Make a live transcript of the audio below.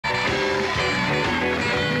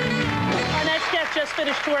just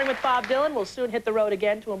finished touring with Bob Dylan. We'll soon hit the road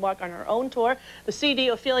again to embark on her own tour. The CD,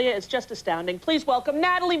 Ophelia, is just astounding. Please welcome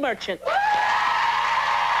Natalie Merchant.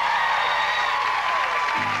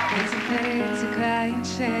 It's a place to cry and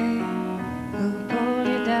shame, who pulled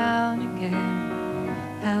you down again.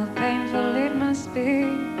 How painful it must be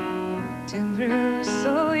to bruise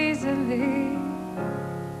so easily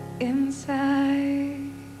inside.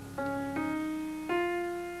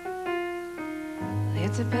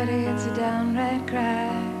 It's a pity, it's a downright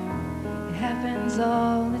crime. It happens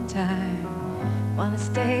all the time. Wanna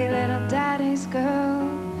stay little daddy's girl,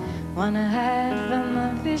 wanna hide from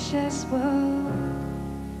the vicious world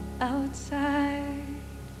outside.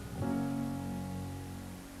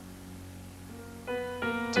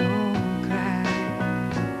 Don't cry,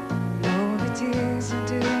 no, the tears will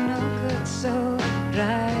do no good, so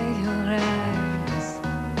dry your eyes.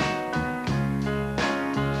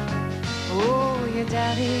 Oh, your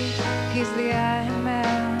daddy, he's the Iron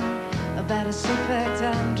Man, about a super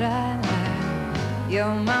time dry line.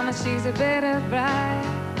 Your mama, she's a bitter bride,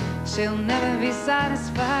 she'll never be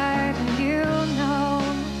satisfied, and you know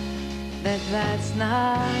that that's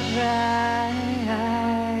not right.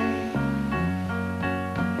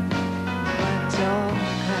 But don't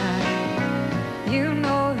cry, you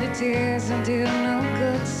know the tears will do no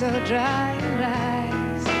good, so dry your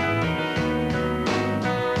eyes.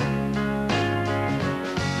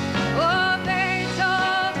 Oh, they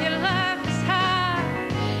told you life is hard,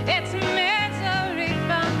 it's misery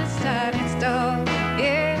from the start. It's dull,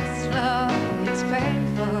 it's slow, it's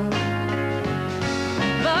painful,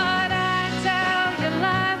 but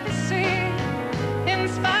in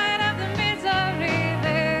spite of the misery,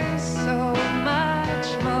 there's so much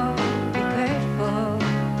more to be grateful.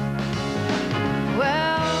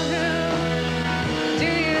 Well, who do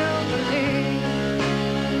you believe?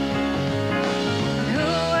 Who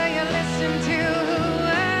will you listen to? Who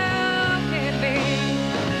will it be?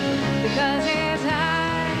 Because it's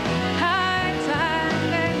high time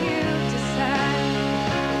that you decide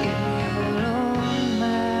in your own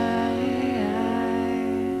mind.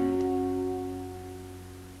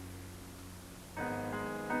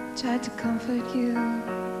 Tried to comfort you,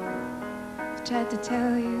 tried to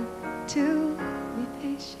tell you to be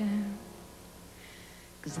patient,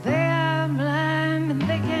 'cause they are blind and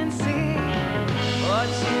they can't see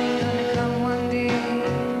what's gonna come one day,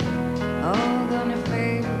 all gonna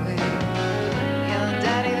fade away. Your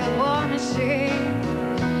daddy, the war machine,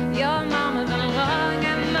 your mama, the lung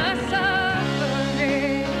and the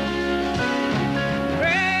suffering.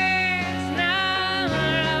 Praise now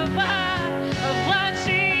of what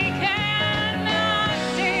she cannot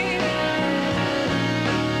see.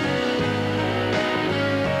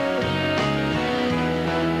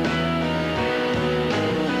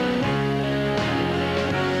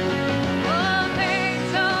 Oh, they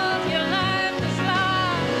told you life is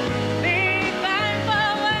long. Be thankful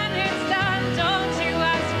when it's done. Don't you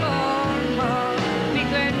ask for more. Be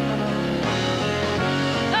grateful.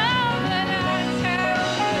 Oh, but I tell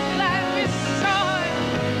you life is short.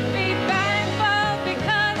 Be thankful,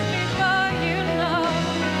 because before you know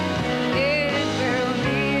it will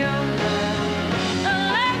be over.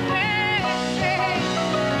 Let me sing.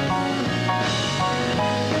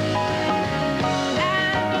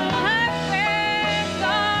 And life is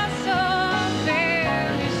also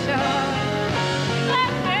very short.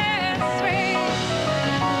 Let me swing.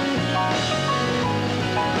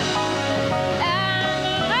 And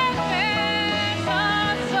life is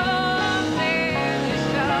also very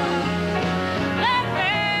short. Let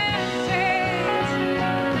me sing.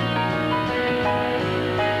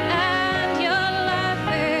 And your life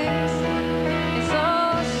is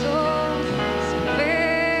also so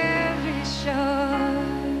very short.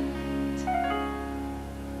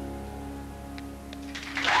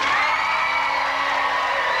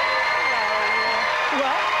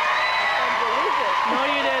 What? No,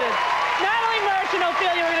 you didn't. Natalie Merchant,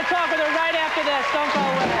 Ophelia, we're going to talk with her right after this. Don't go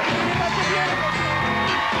away. Such a beautiful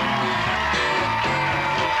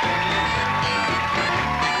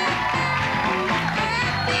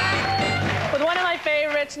with one of my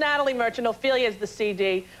favorites, Natalie Merchant, Ophelia is the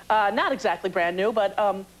CD. Not exactly brand new, but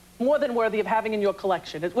more than worthy of having in your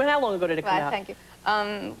collection. How long ago did it come Well, out? thank you.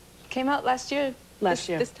 Came out last year. Last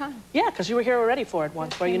year. This time. Yeah, because you were here already for it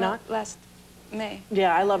once, were you Came not? out last May.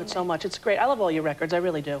 Yeah, I love it so much. It's great. I love all your records. I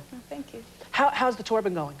really do. Oh, thank you. How's the tour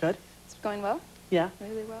been going? Good? It's going well. Yeah?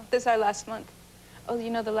 Really well. This is our last month. Oh,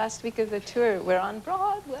 you know, the last week of the tour, we're on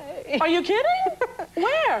Broadway. Are you kidding?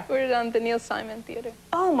 Where? We're on the Neil Simon Theater.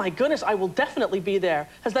 Oh, my goodness. I will definitely be there.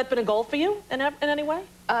 Has that been a goal for you in any way?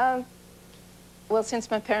 Well,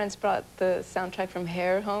 since my parents brought the soundtrack from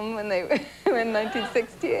Hair home when they were in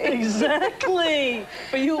 1968. Exactly.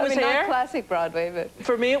 For you, it was Hair? Not classic Broadway, but...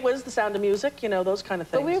 For me, it was The Sound of Music, you know, those kind of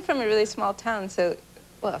things. But we were from a really small town, so...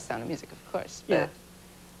 Well, Sound of Music, of course. But, yeah.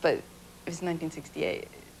 But it was 1968.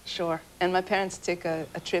 Sure. And my parents took a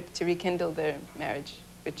trip to rekindle their marriage,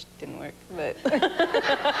 which didn't work, but...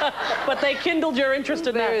 But they kindled your interest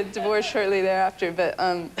in that. They were divorced shortly thereafter,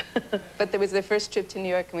 but there was their first trip to New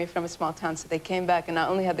York, and we were from a small town, so they came back, and not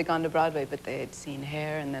only had they gone to Broadway, but they had seen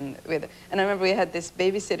Hair, and then... And I remember we had this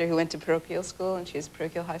babysitter who went to parochial school, and she was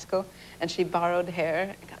parochial high school, and she borrowed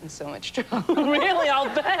Hair and got in so much trouble. Really?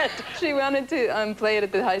 I'll bet. She wanted to play it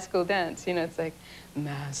at the high school dance. You know, it's like,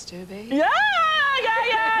 masturbate. Yeah!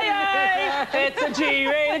 It's a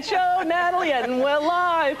G-rated show, Natalie, and we're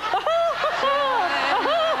live.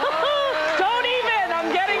 Don't even!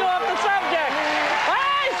 I'm getting off the subject.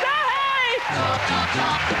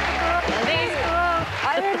 Hey,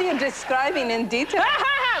 I heard you describing in detail.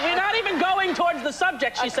 we're not even going towards the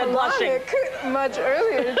subject, she said, blushing. Much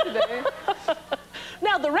earlier today.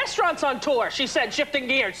 Now, the restaurant's on tour, she said, shifting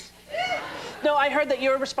gears. No, I heard that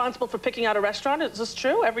you're responsible for picking out a restaurant. Is this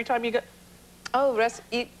true? Every time you get... Oh,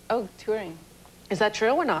 touring. Is that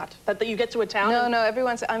true or not? That you get to a town? No,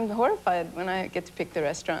 I'm horrified when I get to pick the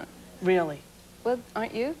restaurant. Really? Well,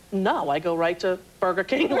 aren't you? No, I go right to Burger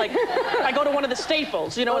King. Like, I go to one of the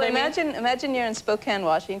staples, you know what I mean? Imagine you're in Spokane,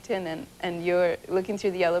 Washington, and you're looking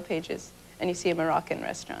through the yellow pages, and you see a Moroccan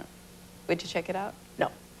restaurant. Would you check it out?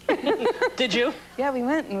 No. Did you? Yeah, we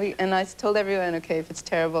went, and I told everyone, okay, if it's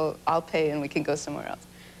terrible, I'll pay, and we can go somewhere else.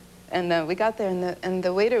 And we got there, and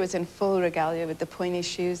the waiter was in full regalia with the pointy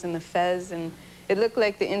shoes and the fez, and it looked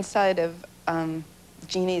like the inside of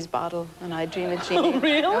Genie's bottle, and I Dream of Jeannie. Oh,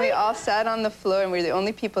 really? And we all sat on the floor, and we were the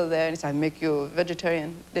only people there, and he said, I make you a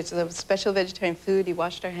vegetarian. There's a special vegetarian food. He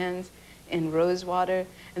washed our hands in rose water,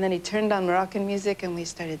 and then he turned on Moroccan music, and we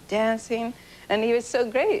started dancing, and he was so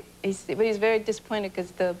great. But he was very disappointed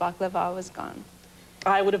because the baklava was gone.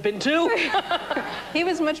 I would have been too. He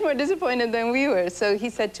was much more disappointed than we were. So he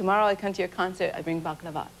said, tomorrow I come to your concert, I bring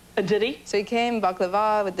baklava. And did he? So he came,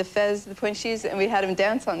 baklava, with the fez, the pointy shoes, and we had him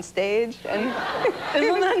dance on stage. And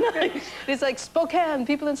isn't that nice? He's like, Spokane,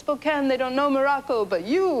 people in Spokane, they don't know Morocco, but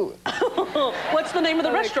you. What's the name of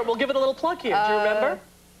the restaurant? We'll give it a little plug here. Do you remember?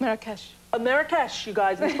 Marrakesh. Marrakesh, you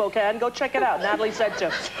guys in Spokane. Go check it out. Natalie said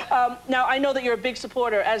to. Now, I know that you're a big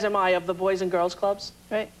supporter, as am I, of the Boys and Girls Clubs.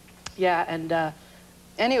 Right. Yeah, and...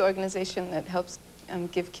 any organization that helps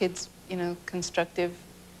give kids, you know, constructive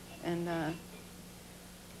and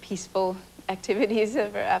peaceful activities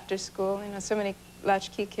after school. You know, so many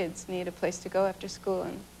latchkey kids need a place to go after school,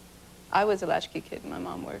 and I was a latchkey kid, and my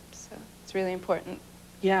mom worked, so it's really important.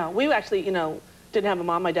 Yeah, we actually, you know, didn't have a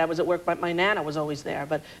mom. My dad was at work, but my Nana was always there.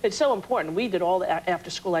 But it's so important. We did all the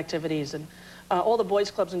after-school activities, and all the boys'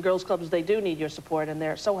 clubs and girls' clubs, they do need your support, and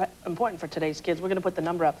they're so important for today's kids. We're going to put the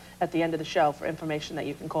number up at the end of the show for information that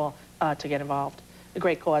you can call to get involved. A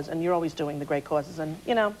great cause, and you're always doing the great causes, and,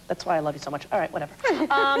 you know, that's why I love you so much. All right, whatever.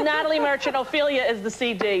 Natalie Merchant, Ophelia is the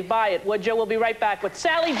CD. Buy it, would you? We'll be right back with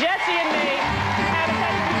Sally, Jesse, and me.